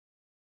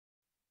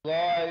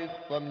Rise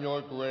from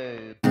your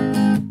grave.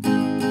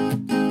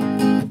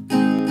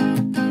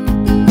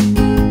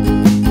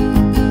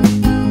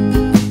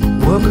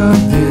 Woke up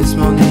this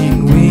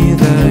morning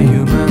with a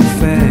human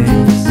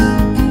face,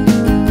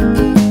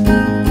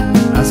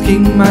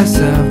 asking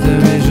myself the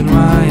reason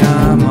why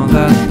I'm on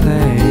that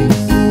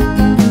place.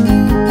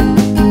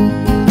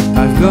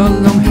 I've got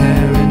long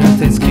hair and a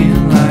tight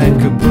skin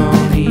like a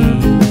brownie.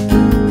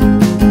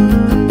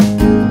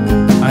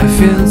 I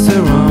feel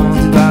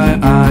surrounded by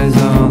eyes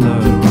all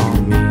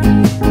around me.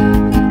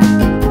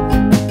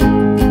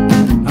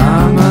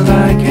 I'm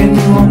unlike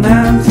anyone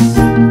else.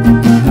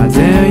 I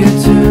dare you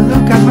to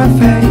look at my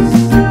face,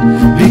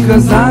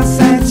 because I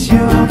set you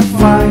on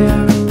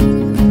fire.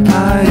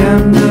 I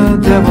am the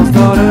devil's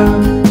daughter.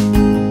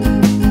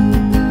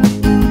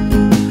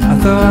 I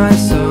thought I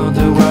saw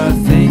the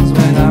worst things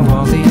when I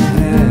was in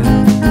hell,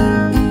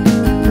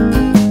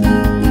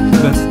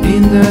 but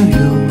in the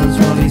humans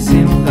world it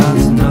seems that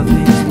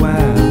nothing's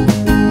well.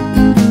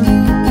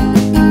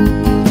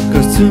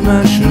 Cause too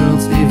much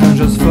rules even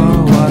just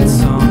for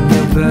what's on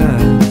your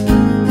bed.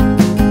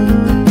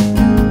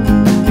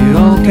 You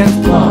all can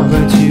fall,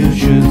 but you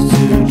choose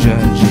to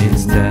judge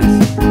instead.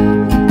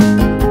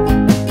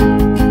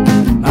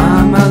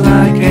 I'm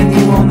unlike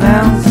anyone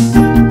else. I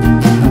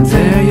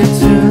dare you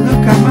to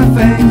look at my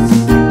face,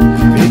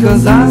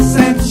 because I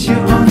set you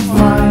on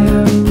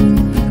fire.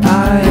 I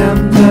am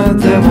the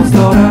devil's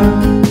daughter.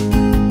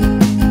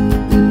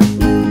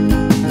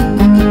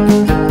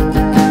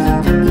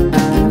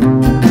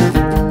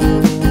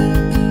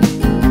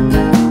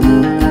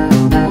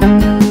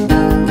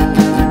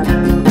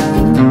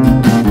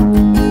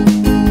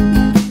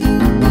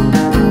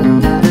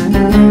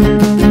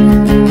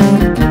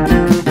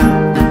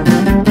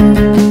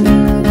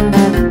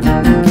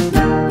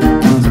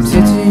 Some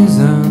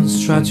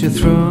citizens try to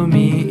throw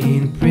me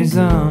in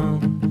prison,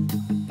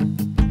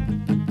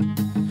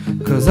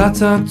 cause I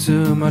talk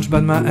too much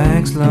about my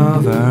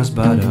ex-lover's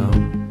bottom.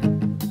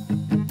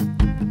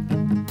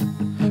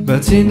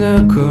 But in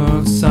the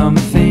court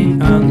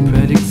something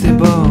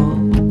unpredictable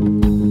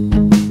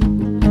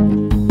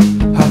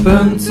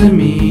happened to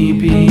me.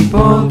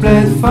 People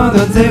played for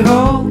the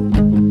devil.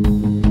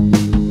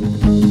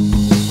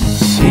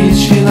 Is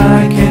she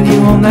like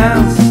anyone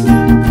else?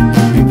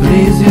 We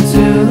please you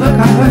to look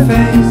at her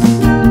face,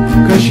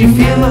 cause she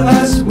fills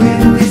us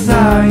with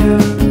desire.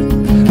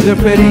 The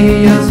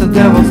pretty as the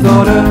devil's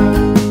daughter,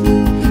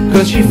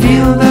 cause she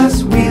fills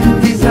us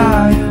with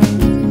desire.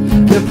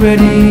 The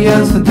pretty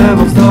as the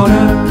devil's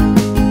daughter.